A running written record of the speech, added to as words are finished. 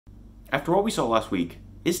After what we saw last week,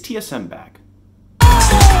 is TSM back?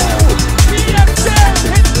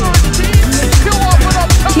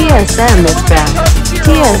 TSM is back.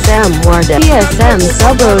 TSM wardell. TSM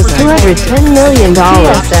subos $210 million.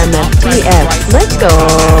 TSM FTX. Let's go.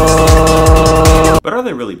 But are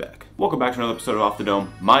they really back? Welcome back to another episode of Off the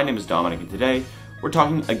Dome. My name is Dominic, and today we're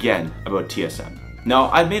talking again about TSM.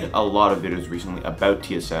 Now, I've made a lot of videos recently about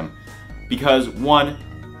TSM because one,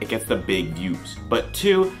 it gets the big views, but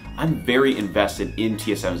two, I'm very invested in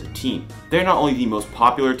TSM as a team. They're not only the most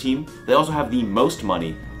popular team, they also have the most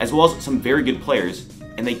money, as well as some very good players,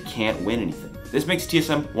 and they can't win anything. This makes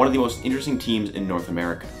TSM one of the most interesting teams in North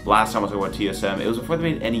America. Last time I was talking about TSM, it was before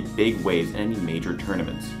they made any big waves in any major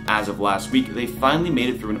tournaments. As of last week, they finally made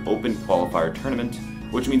it through an open qualifier tournament,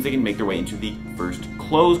 which means they can make their way into the first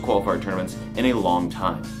closed qualifier tournaments in a long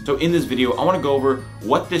time. So in this video, I want to go over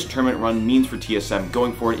what this tournament run means for TSM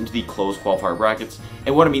going forward into the closed qualifier brackets,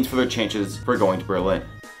 and what it means for their chances for going to Berlin.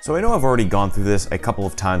 So I know I've already gone through this a couple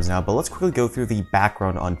of times now, but let's quickly go through the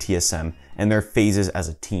background on TSM and their phases as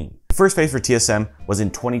a team. The first phase for TSM was in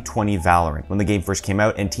 2020 Valorant, when the game first came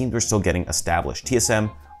out and teams were still getting established.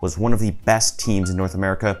 TSM was one of the best teams in North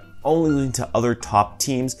America, only losing to other top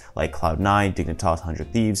teams like Cloud9, Dignitas,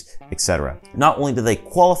 100 Thieves, etc. Not only did they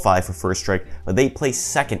qualify for First Strike, but they placed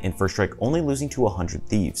second in First Strike, only losing to 100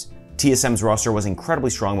 Thieves. TSM's roster was incredibly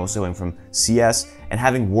strong, mostly coming from CS, and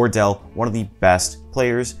having Wardell, one of the best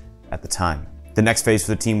players at the time. The next phase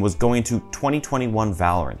for the team was going to 2021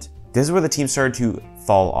 Valorant. This is where the team started to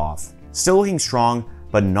fall off. Still looking strong,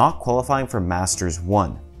 but not qualifying for Masters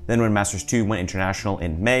 1. Then when Masters 2 went international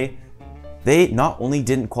in May, they not only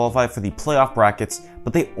didn't qualify for the playoff brackets,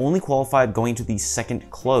 but they only qualified going to the second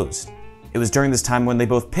closed. It was during this time when they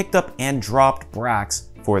both picked up and dropped Brax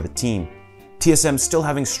for the team. TSM still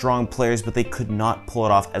having strong players, but they could not pull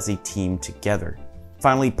it off as a team together.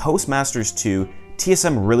 Finally, post Masters 2,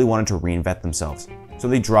 TSM really wanted to reinvent themselves, so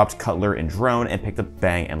they dropped Cutler and Drone and picked up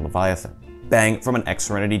Bang and Leviathan. Bang from an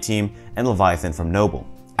ex-Serenity team and Leviathan from Noble.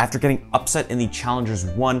 After getting upset in the Challengers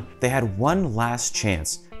 1, they had one last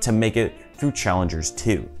chance to make it through Challengers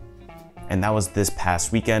 2. And that was this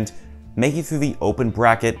past weekend, making through the open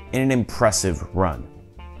bracket in an impressive run.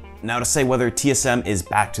 Now to say whether TSM is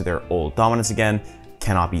back to their old dominance again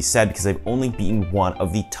cannot be said because they've only beaten one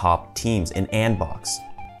of the top teams in Andbox.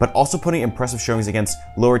 But also putting impressive showings against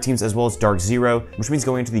lower teams as well as Dark Zero, which means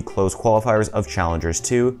going into the closed qualifiers of Challengers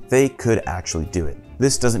 2, they could actually do it.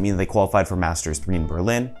 This doesn't mean they qualified for Masters 3 in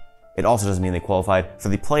Berlin. It also doesn't mean they qualified for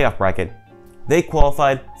the playoff bracket. They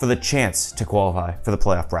qualified for the chance to qualify for the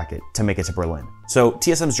playoff bracket to make it to Berlin. So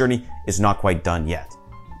TSM's journey is not quite done yet.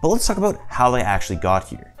 But let's talk about how they actually got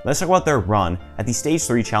here. Let's talk about their run at the Stage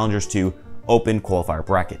 3 Challengers 2 open qualifier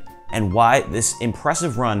bracket, and why this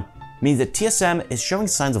impressive run means that TSM is showing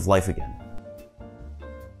signs of life again.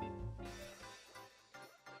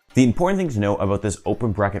 The important thing to know about this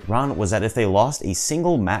open bracket run was that if they lost a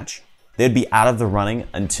single match, they'd be out of the running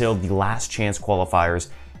until the last chance qualifiers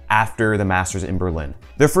after the Masters in Berlin.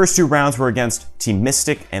 Their first two rounds were against Team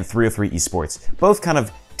Mystic and 303 Esports, both kind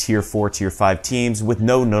of Tier 4, Tier 5 teams with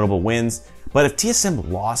no notable wins. But if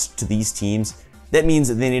TSM lost to these teams, that means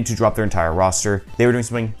that they needed to drop their entire roster. They were doing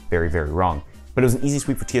something very, very wrong. But it was an easy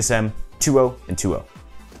sweep for TSM, 2-0 and 2-0.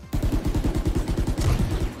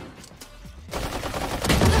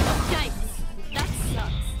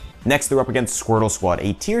 Next, they were up against Squirtle Squad,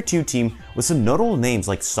 a Tier 2 team with some notable names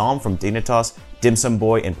like Som from Dignitas, Dim Sum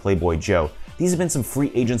Boy, and Playboy Joe. These have been some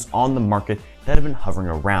free agents on the market that have been hovering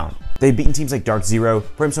around. They've beaten teams like Dark Zero,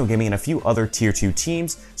 Brimstone Gaming, and a few other Tier 2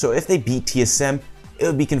 teams, so if they beat TSM, it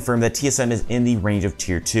would be confirmed that TSM is in the range of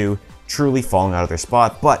Tier 2, truly falling out of their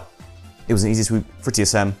spot, but it was an easy sweep for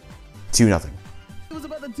TSM, 2-0. He was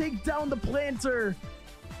about to take down the planter.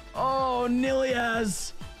 Oh,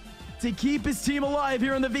 Nilias to keep his team alive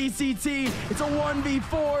here in the VCT. It's a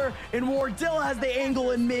 1v4, and Wardell has the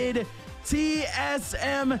angle in mid.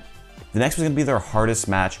 TSM. The next was going to be their hardest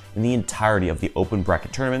match in the entirety of the open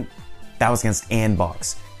bracket tournament. That was against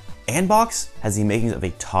Andbox. Andbox has the makings of a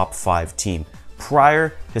top 5 team.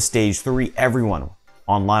 Prior to Stage 3, everyone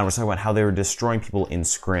online was talking about how they were destroying people in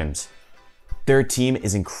scrims. Their team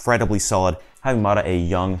is incredibly solid, having Mata, a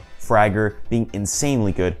young fragger, being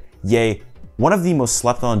insanely good. Ye, one of the most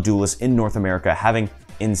slept on duelists in North America, having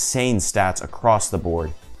insane stats across the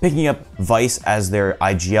board. Picking up Vice as their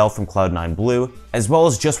IGL from Cloud9 Blue, as well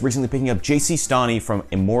as just recently picking up JC Stani from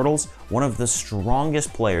Immortals, one of the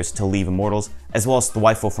strongest players to leave Immortals, as well as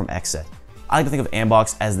Thwifo from Exit. I like to think of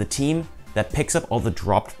Andbox as the team that picks up all the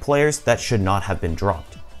dropped players that should not have been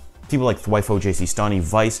dropped. People like Thwifo, JC Stani,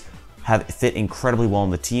 Vice have fit incredibly well in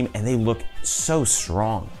the team, and they look so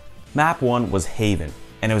strong. Map 1 was Haven,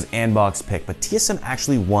 and it was Anbox's pick, but TSM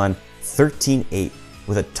actually won 13-8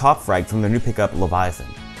 with a top frag from their new pickup, Leviathan.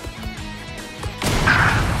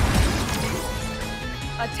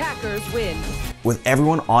 Attackers win. With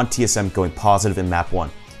everyone on TSM going positive in Map 1,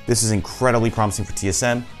 this is incredibly promising for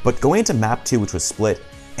TSM, but going into Map 2, which was split,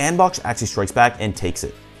 Anbox actually strikes back and takes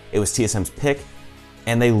it. It was TSM's pick,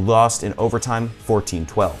 and they lost in overtime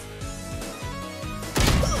 14-12.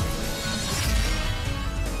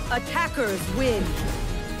 Attackers win.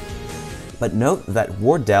 But note that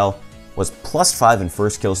Wardell was +5 in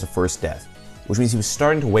first kills to first death, which means he was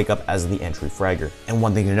starting to wake up as the entry fragger. And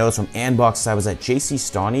one thing to notice from Anbox's side was that JC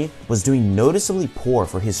Stoney was doing noticeably poor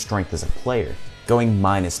for his strength as a player, going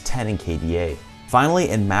 -10 in KDA. Finally,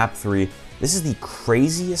 in Map 3, this is the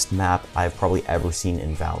craziest map I've probably ever seen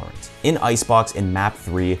in Valorant. In Icebox, in Map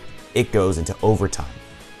 3, it goes into overtime.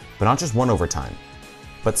 But not just one overtime,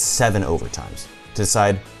 but 7 overtimes to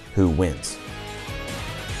decide who wins.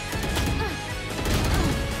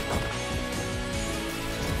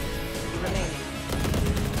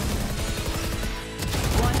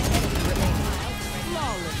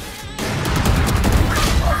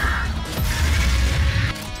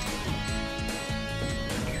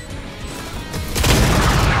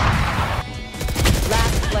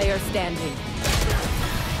 Player standing.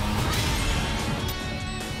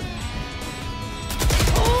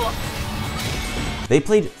 They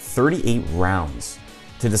played 38 rounds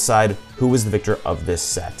to decide who was the victor of this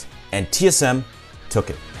set, and TSM took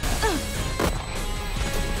it.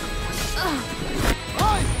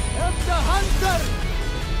 I am the hunter!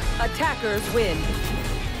 Attackers win.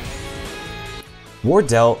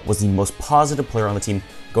 Wardell was the most positive player on the team,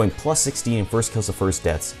 going +16 in first kills to first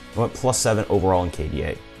deaths, and went +7 overall in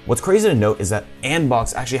KDA. What's crazy to note is that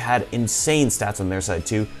Anbox actually had insane stats on their side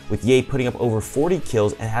too, with Ye putting up over 40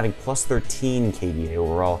 kills and having +13 KDA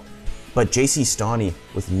overall, but JC Stoney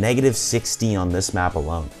with -16 on this map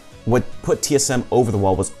alone. What put TSM over the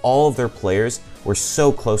wall was all of their players were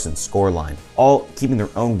so close in scoreline, all keeping their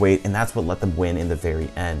own weight, and that's what let them win in the very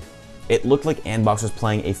end. It looked like Anbox was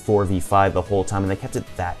playing a 4v5 the whole time, and they kept it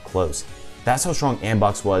that close. That's how strong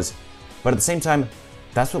Anbox was, but at the same time,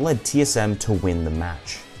 that's what led TSM to win the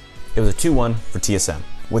match. It was a 2-1 for TSM.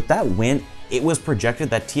 With that win, it was projected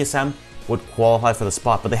that TSM would qualify for the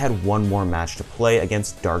spot, but they had one more match to play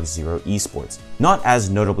against Dark Zero Esports. Not as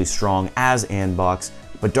notably strong as Anbox,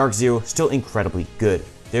 but Dark Zero still incredibly good.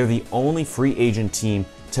 They're the only free agent team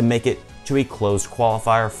to make it to a closed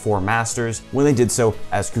qualifier for Masters when they did so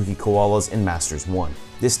as Kooky Koalas in Masters 1.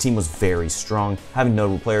 This team was very strong, having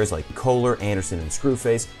notable players like Kohler, Anderson, and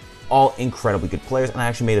Screwface, all incredibly good players, and I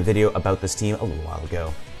actually made a video about this team a little while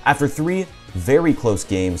ago. After 3 very close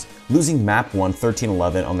games, losing Map 1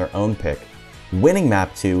 13-11 on their own pick, winning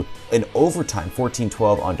Map 2 in overtime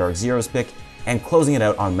 14-12 on Dark Zero's pick, and closing it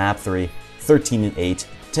out on Map 3 13-8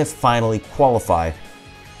 to finally qualify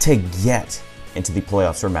to get into the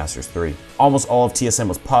playoffs for Masters 3. Almost all of TSM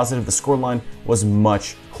was positive, the scoreline was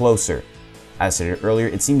much closer. As stated earlier,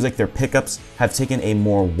 it seems like their pickups have taken a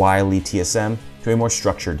more wily TSM to a more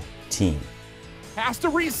structured team. Has to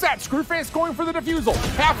reset. Screwface going for the defusal.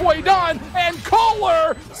 Halfway done, and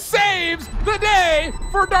Kohler saves the day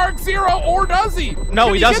for Dark Zero, or does he?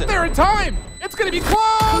 No, he doesn't. Get there in time. It's going to be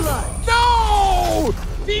close. No!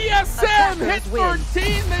 TSM hit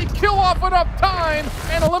 13. They kill off enough time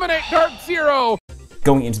and eliminate Dark Zero.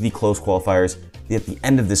 Going into the close qualifiers at the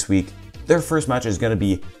end of this week, their first match is going to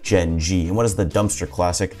be Gen G, and what is the dumpster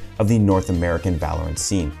classic of the North American Valorant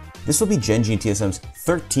scene. This will be Gen G and TSM's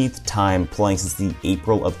 13th time playing since the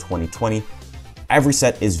April of 2020. Every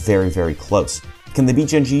set is very, very close. Can they beat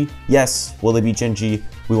Gen G? Yes. Will they beat Gen G?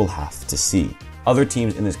 We will have to see. Other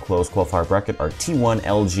teams in this close qualifier bracket are T1,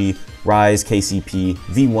 LG, Rise, KCP,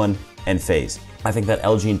 V1, and FaZe. I think that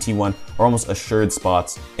LG and T1 are almost assured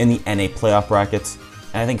spots in the NA playoff brackets,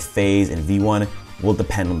 and I think FaZe and V1 will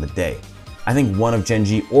depend on the day. I think one of Gen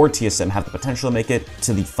G or TSM have the potential to make it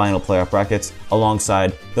to the final playoff brackets,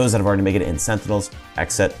 alongside those that have already made it in Sentinels,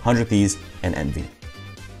 XSET, 100 Thieves, and Envy.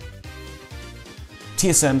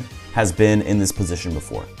 TSM has been in this position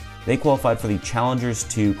before. They qualified for the Challengers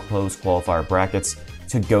 2 close qualifier brackets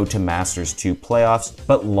to go to Masters 2 playoffs,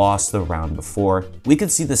 but lost the round before. We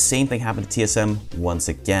could see the same thing happen to TSM once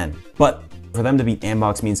again, but for them to beat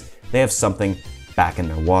Anbox means they have something back in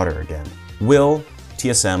their water again. Will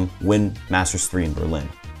TSM win Masters 3 in Berlin?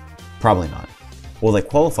 Probably not. Will they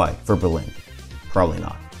qualify for Berlin? Probably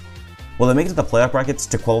not. Will they make it to the playoff brackets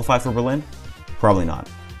to qualify for Berlin? Probably not.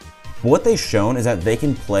 But what they've shown is that they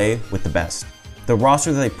can play with the best. The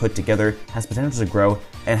roster that they put together has potential to grow,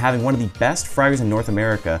 and having one of the best fraggers in North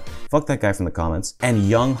America, fuck that guy from the comments, and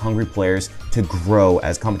young, hungry players to grow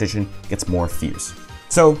as competition gets more fierce.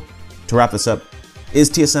 So, to wrap this up, is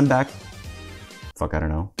TSM back? Fuck, I don't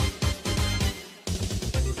know.